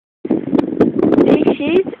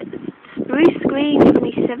is spruce screen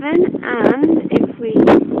 27, and if we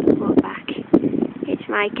walk back, it's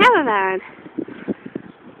my caravan.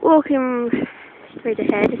 Walking straight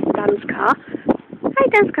ahead is Dan's car. Hi,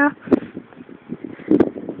 Dan's car.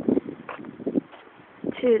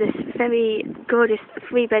 To this very gorgeous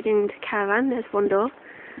 3-bedroomed caravan. There's one door.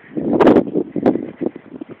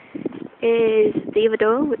 Is the other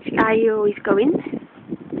door, which I always go in.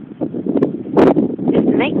 Just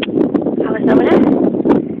to make Alice over there.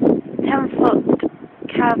 10-foot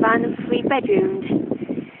caravan, 3 bedrooms.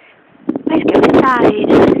 Let's go inside.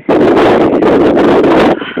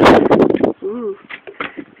 Ooh.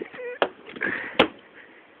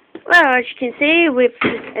 Well, as you can see, we've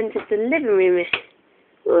just entered the living room.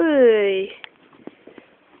 Ooh.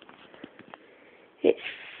 It's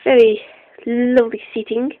very lovely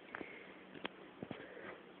seating.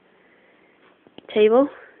 Table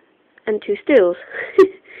and 2 stools.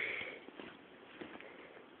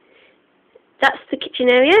 That's the kitchen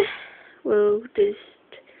area. We'll just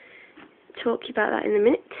talk to you about that in a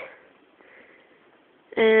minute.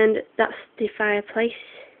 And that's the fireplace.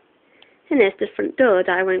 And there's the front door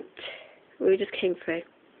that we just came through.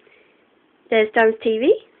 There's Dan's TV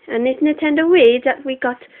and this Nintendo Wii that we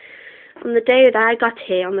got on the day that I got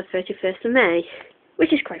here on the 31st of May,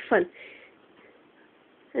 which is quite fun.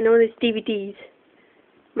 And all these DVDs.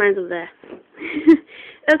 Mine's up there.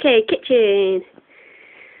 Okay, kitchen.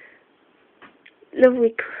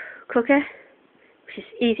 Lovely cooker, which is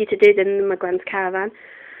easy to do than my grand's caravan.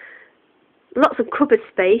 Lots of cupboard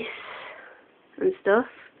space and stuff.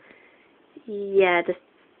 Yeah, just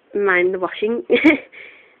mind the washing.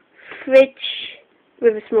 Fridge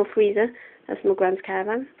with a small freezer. That's my grand's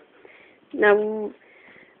caravan. Now,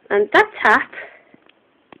 and that tap,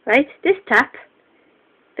 right? This tap,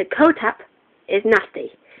 the coat tap, is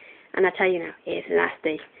nasty. And I tell you now, it's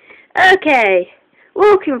nasty. Okay,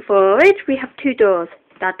 walking forward, we have 2 doors.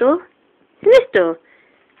 That door and this door.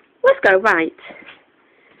 Let's go right.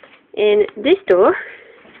 In this door,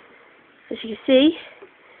 as you can see,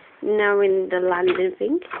 now in the landing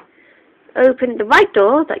thing, open the right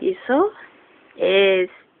door that you saw, is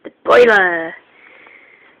the boiler.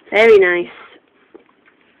 Very nice.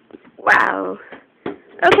 Wow.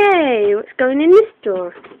 Okay, what's going in this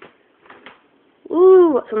door?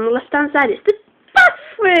 Ooh, what's on the left hand side? It's the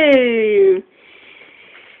bathroom!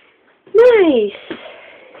 Nice!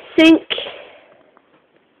 Sink,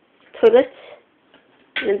 toilet,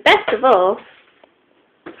 and best of all,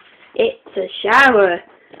 it's a shower.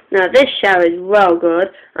 Now this shower is well good.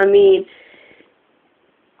 I mean,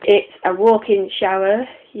 it's a walk-in shower.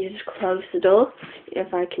 You just close the door,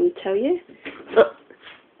 if I can tell you. Oh,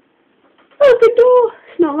 the door!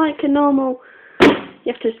 It's not like a normal...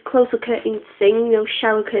 You have to close the curtains thing, those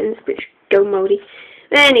shower curtains which go mouldy.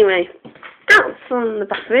 But anyway, out from the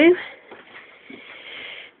bathroom,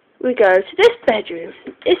 we go to this bedroom.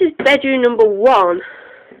 This is bedroom number 1.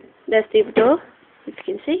 There's the other door, if you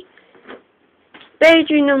can see.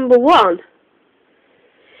 Bedroom number 1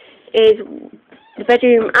 is the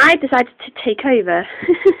bedroom I decided to take over.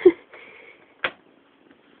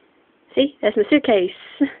 See, there's my suitcase.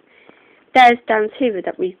 There's Dan's TV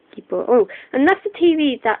that we bought. Oh, and that's the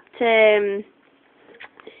TV that the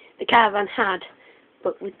caravan had,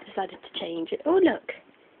 but we decided to change it. Oh, look.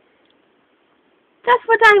 That's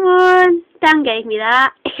what I want. Dan gave me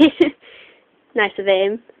that. Nice of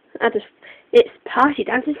him. It's party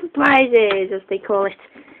dancing surprises, as they call it.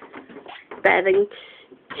 Better than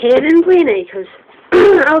here in Green Acres.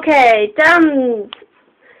 Okay, down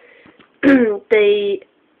the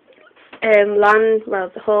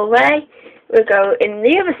the hallway. We'll go in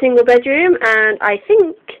the other single bedroom, and I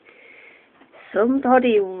think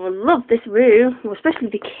somebody will love this room, especially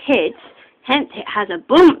the kids. Hence, it has a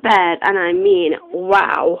bunk bed, and I mean,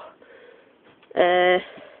 wow.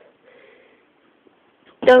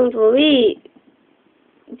 Don't worry,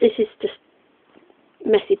 this is just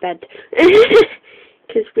messy bed,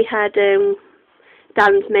 because we had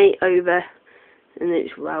Dan's mate over, and it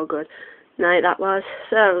was well good. No, that was.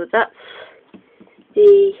 So that's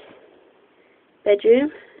the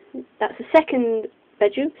bedroom. That's the second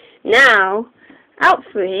bedroom. Now, out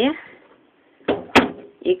through here,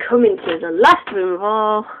 you come into the last room of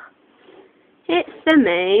all. It's the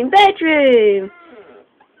main bedroom.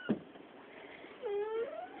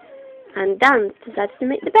 And Dan decided to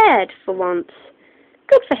make the bed for once.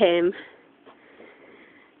 Good for him.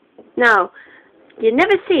 Now, you've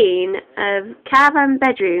never seen a caravan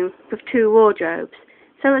bedroom with 2 wardrobes.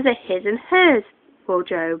 So it's a his and hers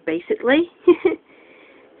wardrobe, basically.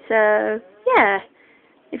 So, yeah.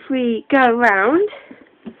 If we go around,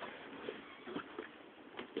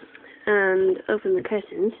 and open the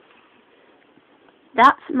curtains,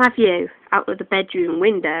 that's my view out of the bedroom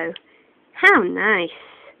window. How nice.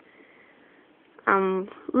 I'm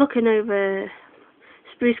looking over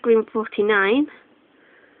Spruce Green 49.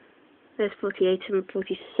 There's 48 and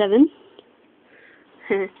 47.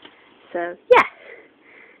 So, yeah.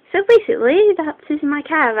 So basically, that is my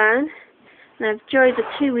caravan. And I've enjoyed the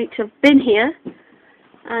 2 weeks I've been here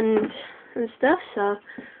and stuff, so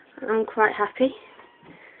I'm quite happy.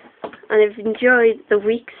 And I've enjoyed the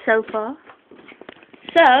week so far.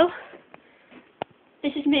 So,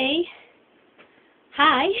 this is me.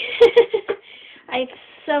 Hi. I've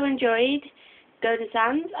so enjoyed Golden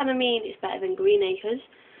Sands, and I mean, it's better than Green Acres.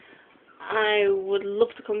 I would love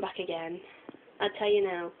to come back again. I tell you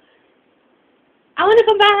now. I want to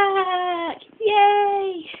come back!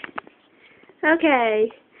 Yay!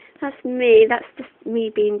 Okay, that's me. That's just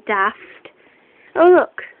me being daft. Oh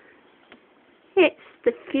look, it's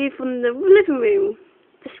the view from the living room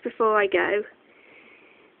just before I go.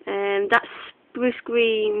 That's Spruce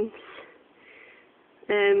Green's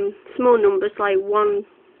small numbers like 1,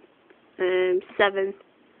 7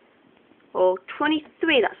 or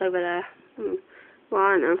 23. That's over there. Well,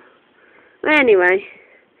 I don't know. But anyway.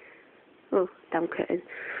 Oh, damn curtain.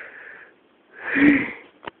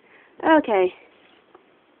 Okay.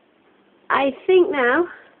 I think now,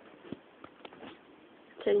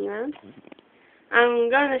 turn you around, I'm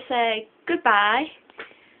going to say goodbye.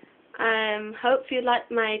 Hope you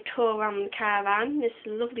liked my tour around the caravan. This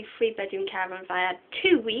lovely 3-bedroom caravan I had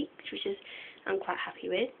 2 weeks, which is I'm quite happy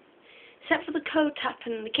with. Except for the cold tap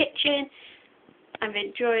and the kitchen. I've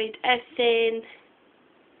enjoyed everything.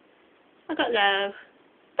 I gotta go.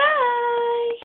 Bye!